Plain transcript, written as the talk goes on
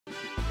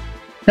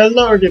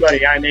Hello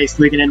everybody, I'm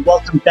SMUG and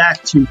welcome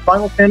back to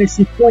Final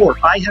Fantasy IV.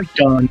 I have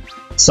done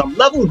some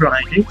level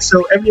grinding,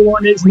 so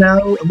everyone is now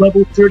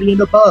level 30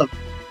 and above,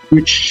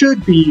 which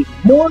should be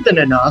more than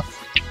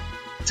enough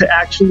to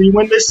actually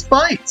win this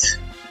fight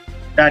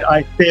that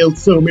I failed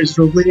so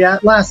miserably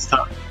at last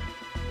time.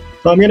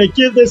 So I'm gonna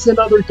give this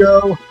another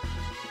go,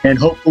 and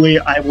hopefully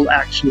I will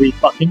actually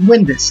fucking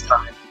win this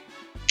time.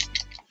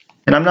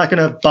 And I'm not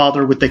gonna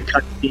bother with the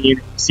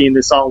cutscene, seeing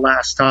this all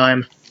last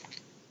time.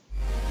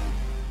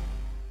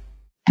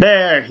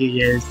 There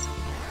he is.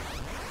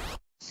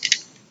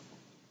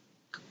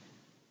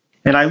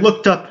 And I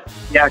looked up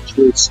the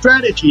actual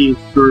strategy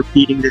for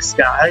beating this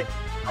guy.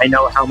 I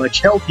know how much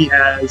health he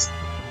has.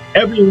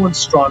 Everyone's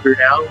stronger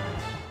now.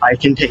 I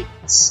can take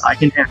this. I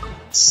can handle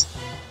this.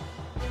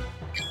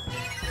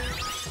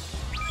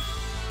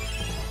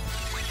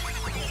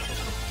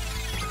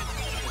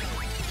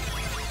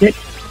 Hit.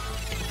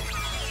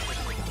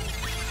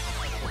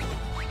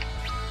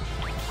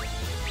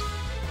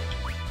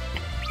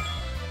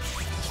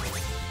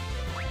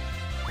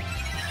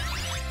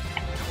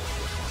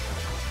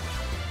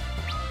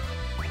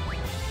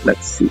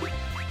 Let's see.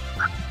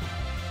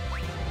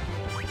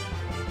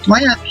 Do I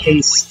have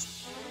haste?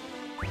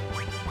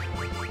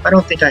 I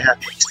don't think I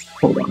have haste.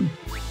 Hold on.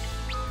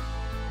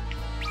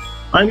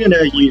 I'm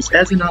gonna use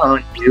AZZO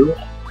on you.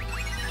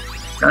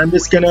 I'm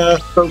just gonna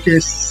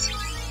focus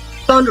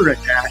thunder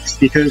attacks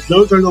because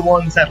those are the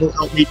ones that will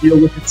help me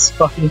deal with its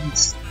fucking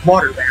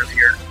water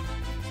barrier.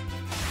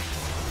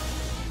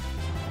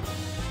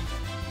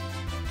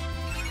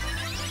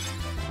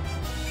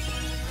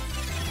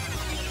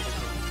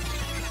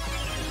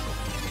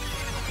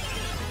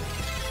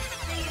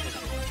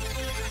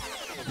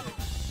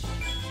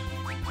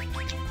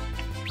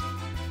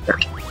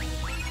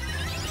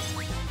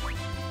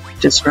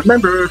 Just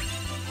remember,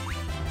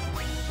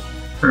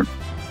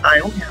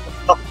 I only have a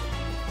couple.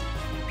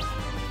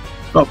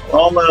 Oh,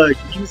 I'll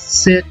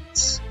use it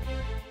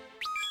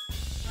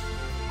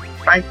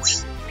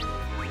right.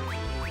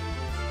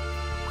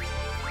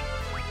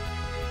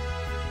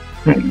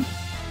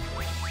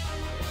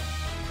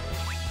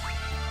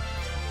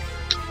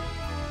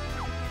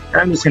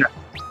 I'm just gonna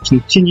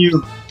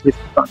continue with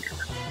thunder.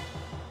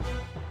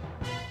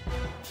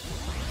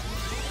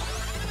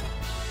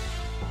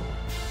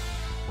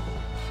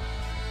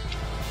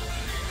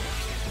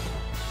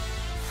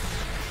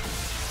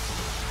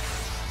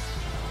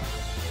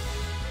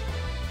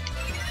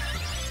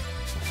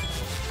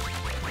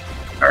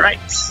 Alright.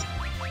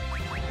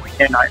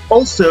 And I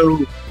also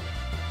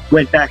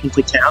went back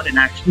into town and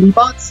actually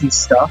bought some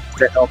stuff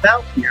to help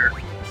out here.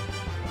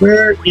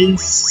 Where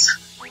is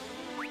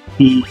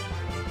the...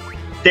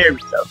 There we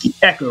go, the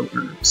Echo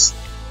Herbs.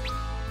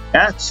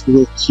 That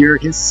will cure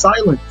his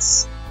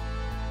silence.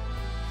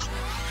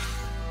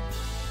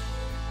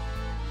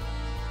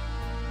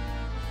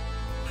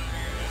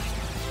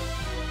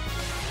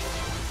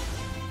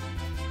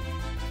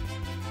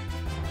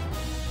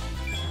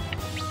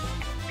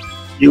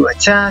 You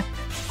attack.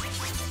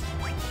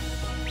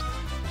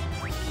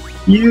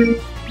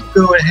 You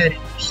go ahead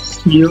and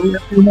heal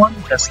everyone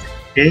just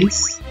in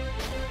case.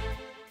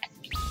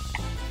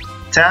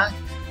 Attack.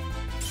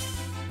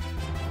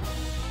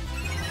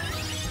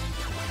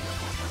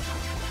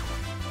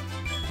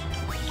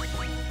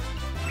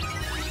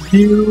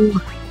 You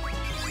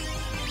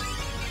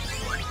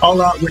all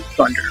out with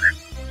thunder.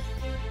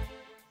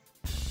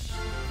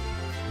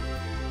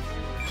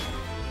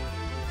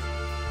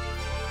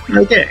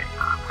 Okay.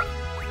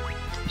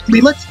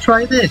 Let's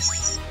try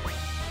this.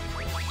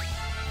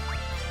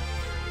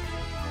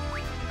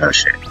 Oh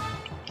shit.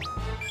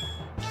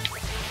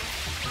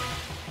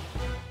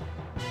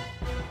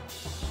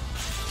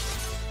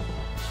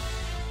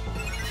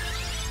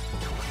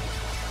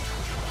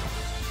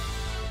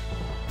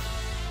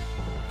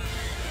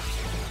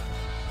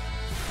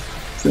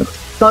 So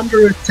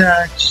thunder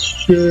attack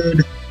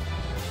should...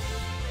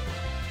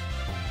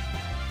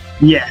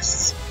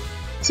 Yes.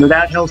 So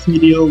that helps me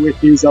deal with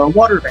his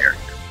water barrier.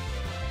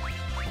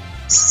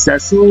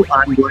 Cecil,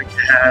 I'm going to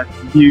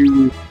have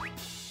you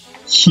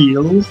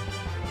heal.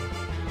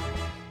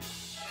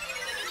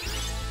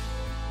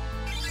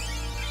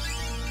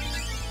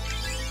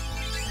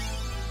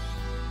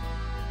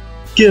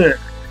 Good.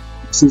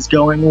 This is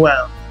going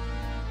well.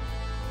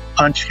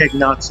 Punch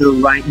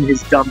Kegnatsu right in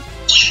his dumb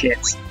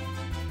shit.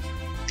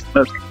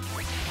 Okay.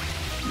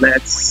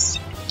 Let's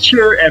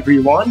cure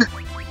everyone.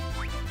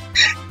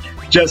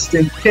 Just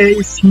in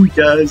case he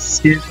does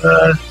his,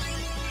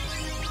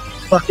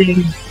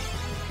 fucking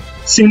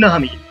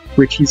tsunami,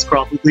 which he's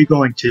probably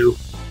going to.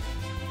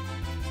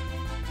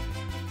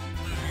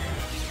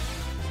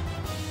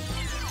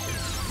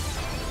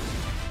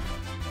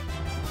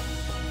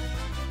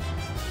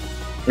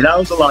 And that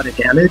was a lot of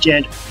damage,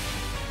 and...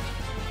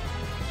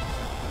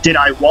 Did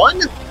I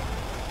won?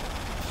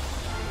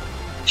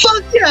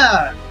 Fuck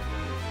yeah!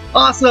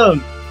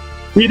 Awesome!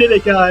 We did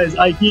it, guys!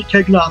 I beat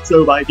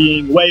Kegnatsu by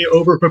being way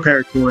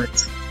over-prepared for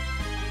it.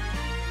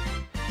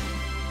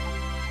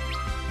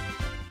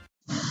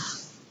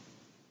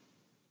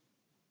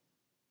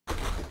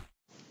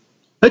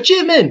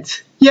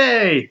 Achievement!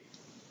 Yay!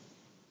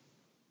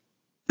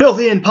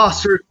 Filthy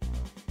imposter!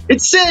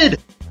 It's Sid!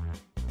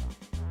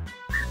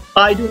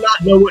 I do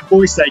not know what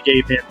voice I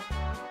gave him.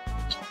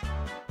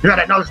 You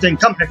got another thing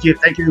coming if you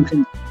think you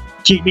can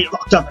keep me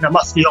locked up in a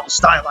musty old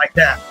style like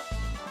that.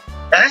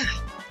 Eh?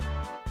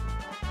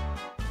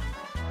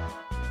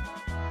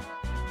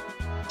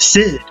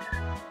 Sid.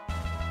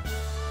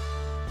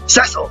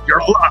 Cecil, you're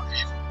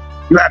alive.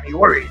 You had me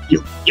worried.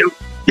 You.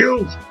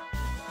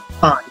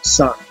 I'm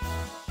sorry.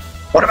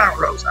 What about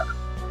Rosa?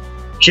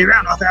 She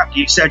ran off after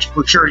you said she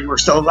was sure you were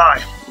still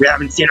alive. We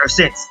haven't seen her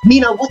since.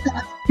 Mina, what the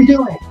heck are you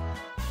doing?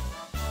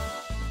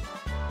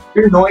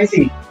 You're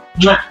noisy.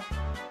 Mwah.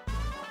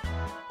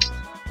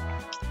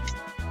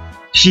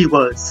 She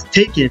was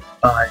taken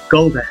by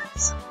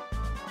Gomez.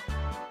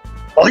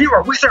 While you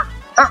were with her,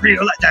 how could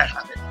you let that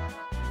happen?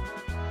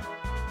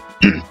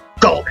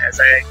 Gomez,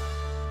 eh?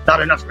 Not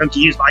enough for him to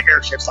use my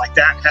airships like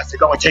that. Has to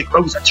go and take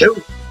Rosa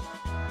too.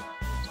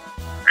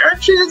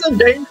 And she is in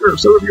danger,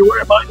 so if you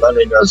wouldn't mind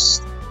leading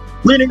us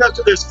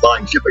to this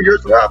flying ship of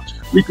yours, perhaps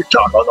we could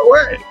talk on the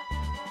way.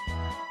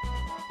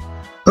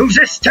 Who's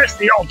this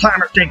testy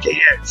old-timer think he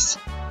is?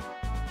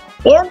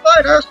 Or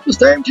might ask the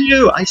same to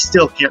you. I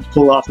still can't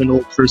pull off an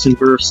old person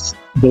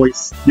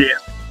voice. Yeah.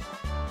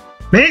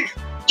 Me?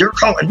 You're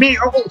calling me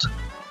old?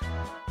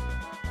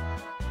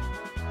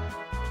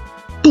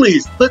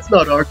 Please, let's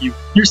not argue.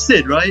 You're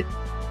Sid, right?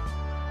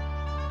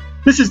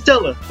 This is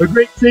Stella, a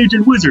great sage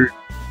and wizard.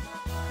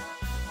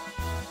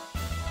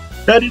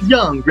 That is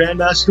Yang,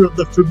 Grandmaster of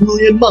the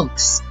Fabulian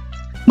Monks.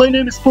 My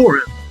name is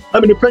Forum.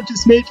 I'm an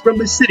apprentice mage from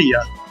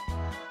Mysidia.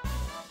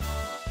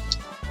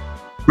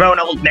 Grown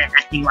old men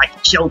acting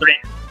like children.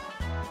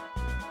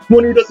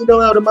 One who doesn't know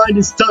how to mind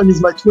his tongue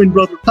is my twin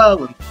brother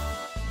Palin.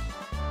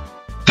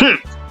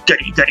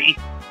 Goody.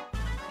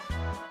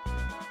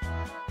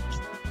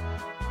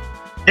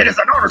 It is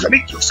an honor to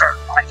meet you, sir.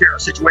 I fear our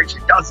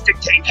situation does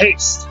dictate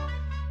haste.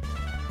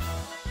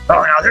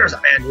 Oh, now there's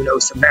a man who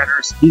knows some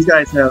manners. These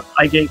guys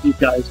I gave these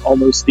guys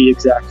almost the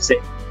exact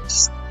same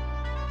voice.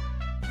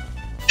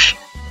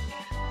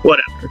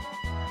 Whatever.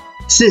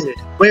 Sid,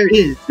 where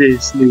is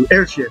this new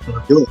airship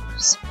of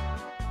yours?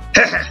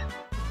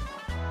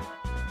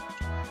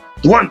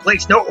 One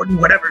place no one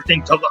would ever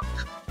think to look.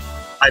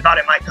 I thought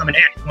it might come in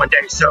handy one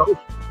day, so...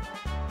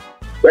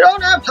 We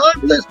don't have time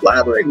for this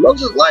blabbering.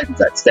 Rosa's life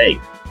is at stake.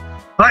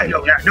 I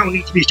know that. No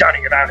need to be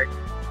shouting about it.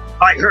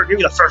 I heard you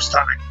the first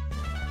time.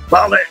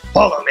 Well then,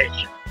 follow me.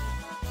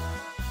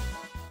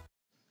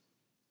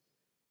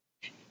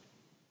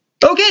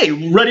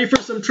 Okay, ready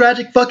for some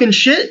tragic fucking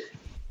shit?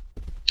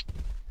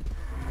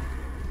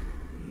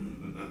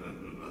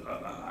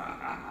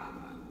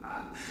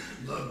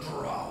 The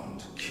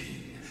drowned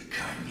king,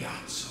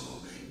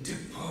 Cagnazzo,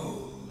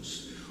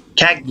 deposed.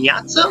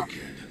 Cagnazzo?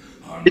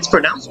 It's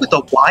pronounced with a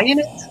Y in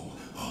it?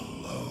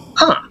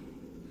 Huh.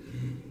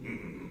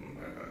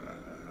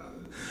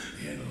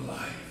 In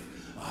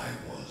life, I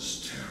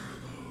was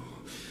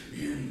terrible.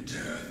 In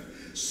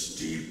death,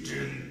 steeped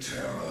in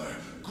terror,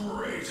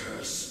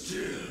 greater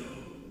still.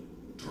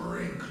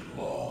 Drink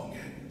long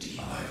and deep.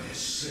 I will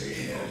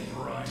save a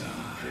briny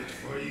pit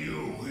for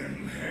you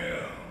in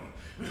hell.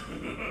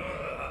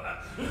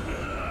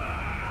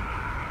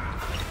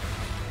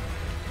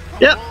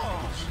 Yep.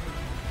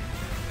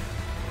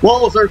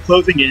 Walls are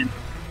closing in.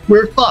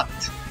 We're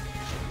fucked.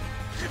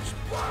 It's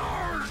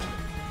burned.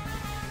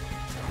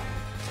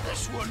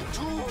 This one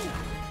too.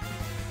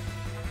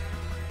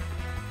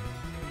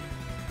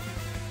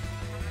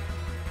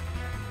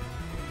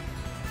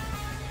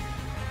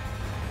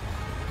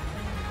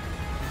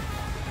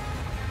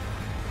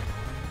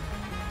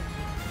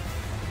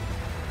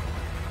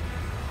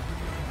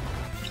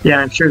 Yeah,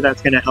 I'm sure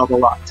that's gonna help a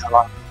lot,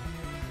 Tella.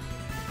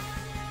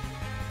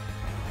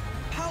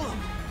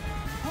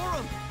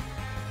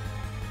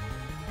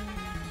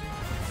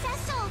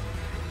 Cecil,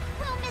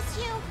 we'll miss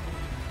you.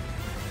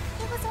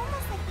 It was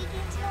almost like we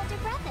gained an older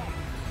brother.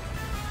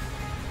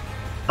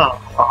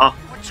 Aww.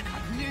 What's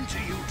gotten into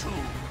you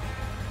two?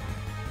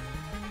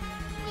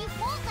 We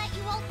won't let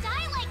you all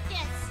die like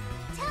this.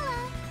 Tella,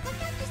 look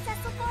after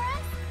Cecil for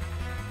us.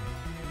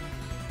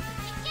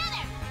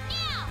 Together,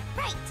 now!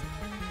 Right.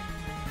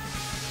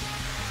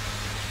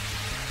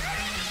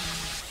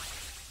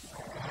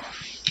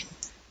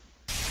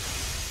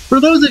 For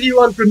those of you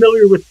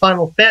unfamiliar with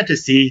Final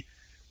Fantasy,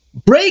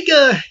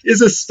 Brega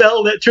is a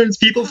spell that turns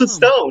people to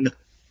stone.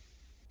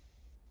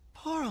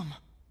 Porum.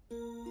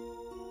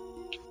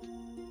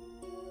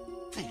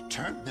 They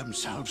turned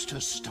themselves to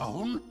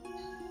stone?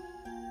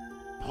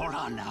 Hold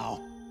on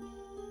now.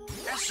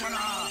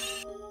 Essena!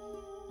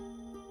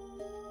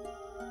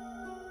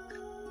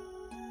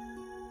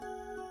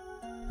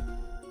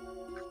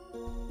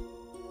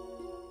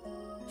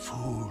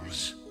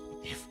 Fools.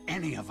 If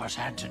any of us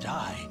had to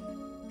die,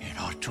 it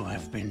ought to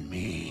have been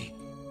me.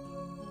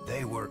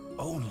 They were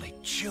only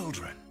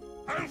children.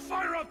 I'll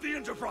fire up the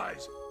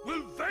Enterprise!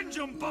 We'll venge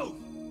them both!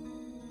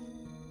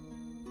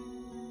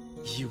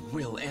 You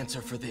will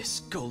answer for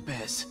this,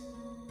 Golbez.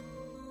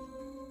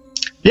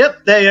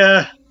 Yep,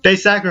 they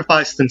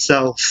sacrificed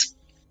themselves.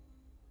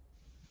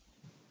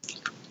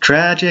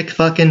 Tragic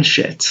fucking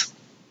shit.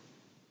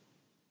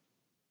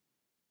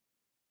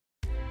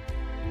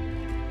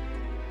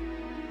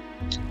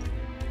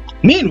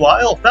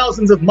 Meanwhile,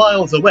 thousands of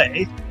miles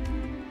away,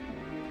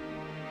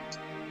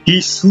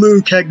 he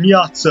slew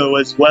CAGN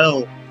as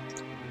well.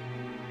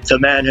 The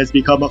man has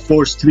become a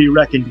force to be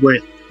reckoned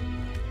with.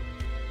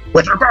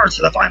 With regards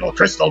to the final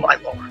crystal, my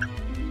lord,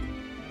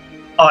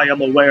 I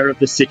am aware of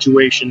the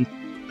situation.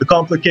 The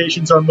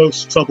complications are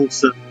most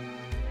troublesome.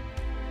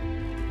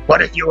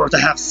 What if you were to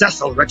have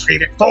Cecil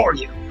retrieve it for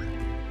you?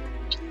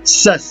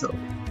 Cecil?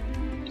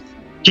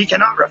 He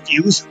cannot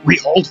refuse. We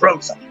hold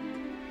Rosa.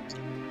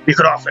 We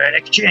could offer in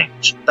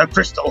exchange the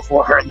crystal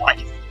for her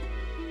life.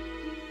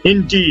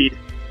 Indeed,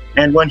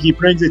 and when he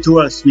brings it to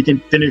us, we can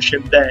finish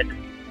him then.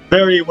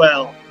 Very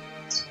well.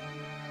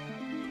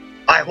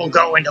 I will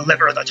go and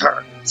deliver the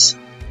terms.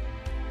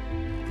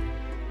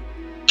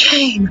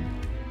 Kane!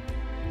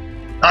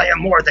 I am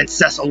more than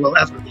Cecil will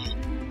ever be.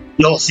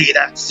 You'll see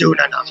that soon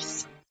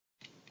enough.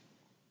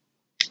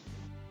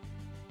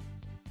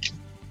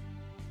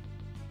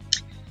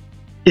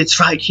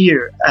 It's right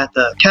here at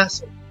the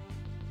castle.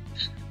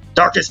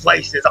 Darkest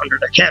place is under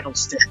the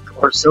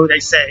candlestick, or so they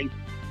say.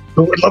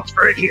 Who would look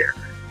for it here?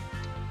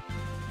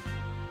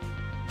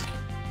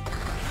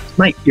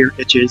 My ear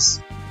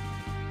itches.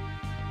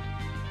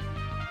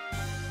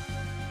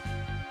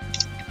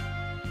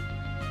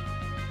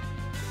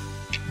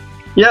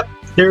 Yep,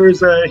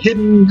 there's a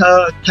hidden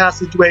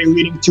passageway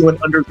leading to an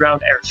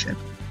underground airship.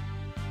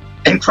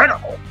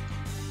 Incredible!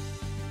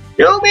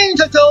 You mean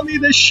to tell me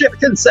this ship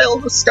can sail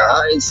the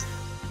skies?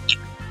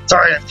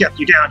 Sorry I've kept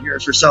you down here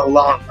for so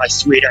long, my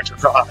sweet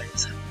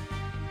Enterprise.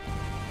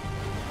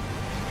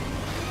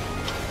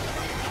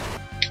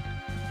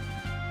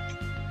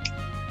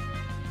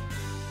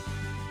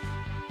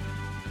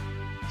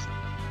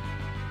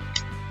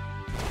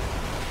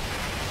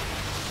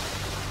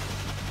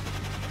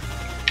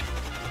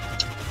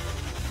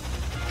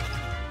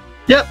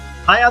 Yep,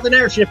 I have an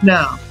airship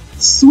now.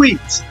 Sweet.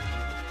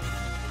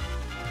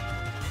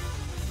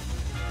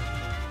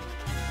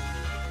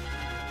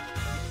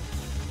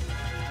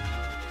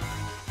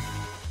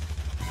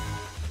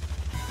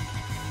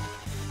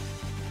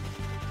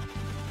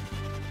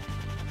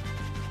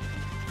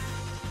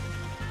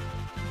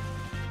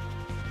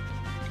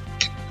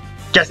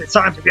 Guess it's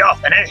time to be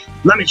off then, eh?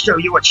 Let me show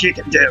you what she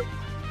can do.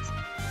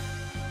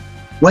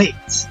 Wait.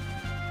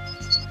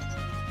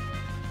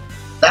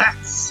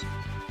 That's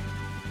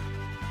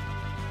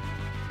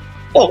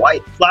a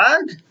white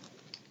flag?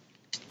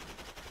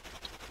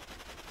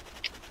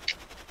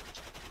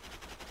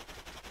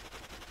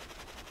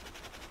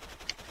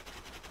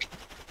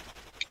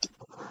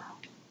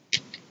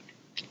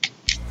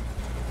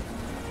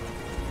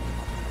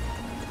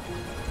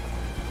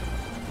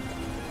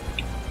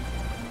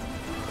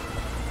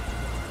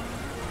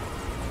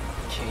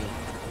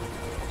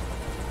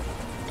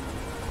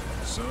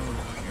 So,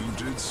 you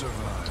did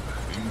survive.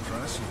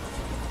 Impressive.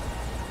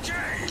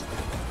 Jay!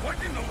 What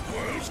in the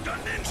world's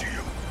gotten into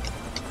you?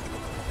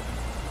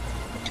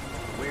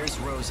 Where's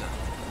Rosa?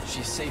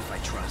 She's safe, I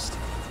trust.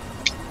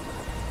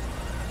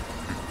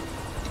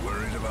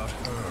 Worried about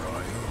her,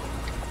 are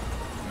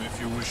you? If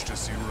you wish to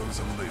see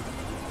Rosa live,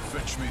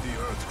 fetch me the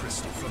Earth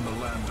Crystal from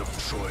the land of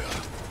Troya.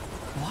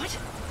 What?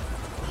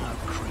 How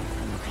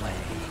craven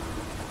play.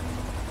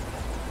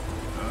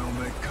 I'll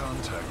make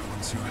contact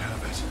once you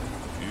have it.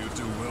 You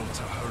do well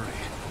to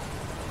hurry,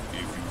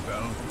 if you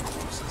value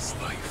Rosa's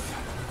life.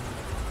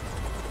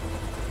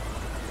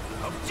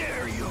 How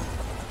dare you!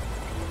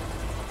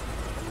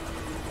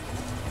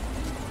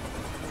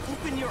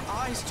 Open your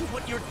eyes to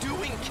what you're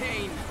doing,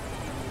 Kane!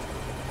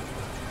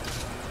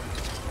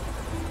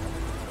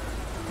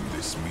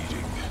 This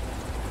meeting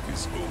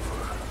is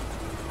over.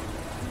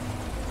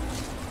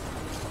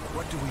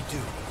 What do we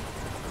do?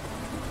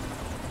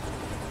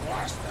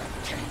 What's that,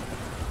 Kane?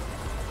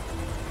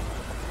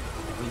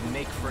 We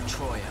make for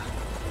Troya.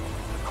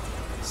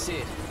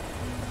 Sid,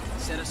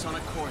 set us on a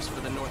course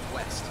for the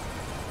northwest.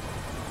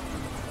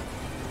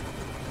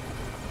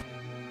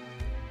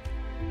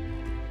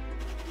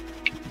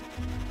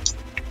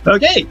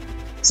 Okay,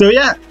 so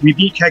yeah, we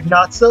beat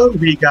CAGN,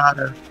 we got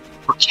or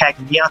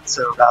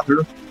CAGN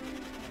rather.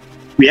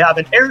 We have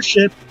an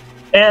airship,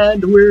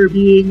 and we're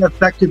being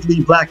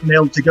effectively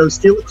blackmailed to go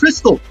steal a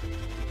crystal.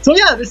 So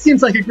yeah, this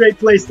seems like a great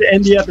place to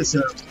end the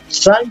episode.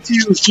 Time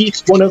to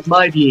eat one of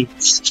my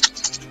beans.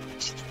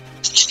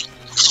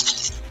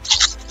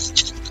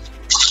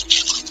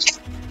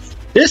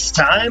 This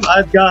time,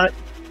 I've got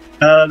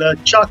the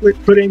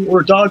chocolate pudding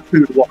or dog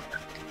food one.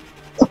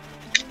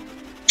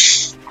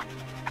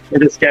 Let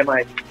me just get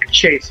my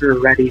chaser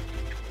ready.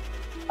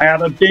 I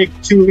have a big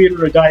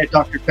 2-liter of Diet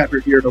Dr. Pepper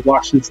here to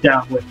wash this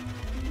down with.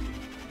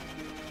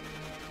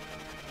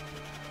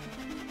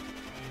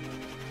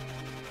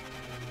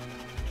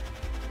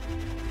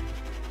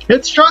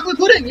 It's chocolate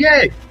pudding,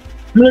 yay!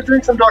 I'm gonna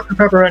drink some Dr.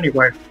 Pepper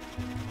anyway.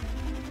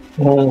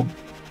 Oh.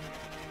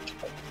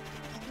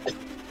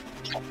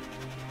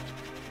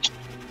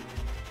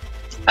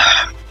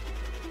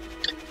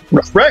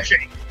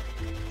 Refreshing!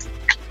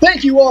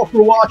 Thank you all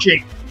for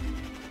watching!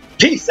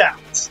 Peace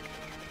out!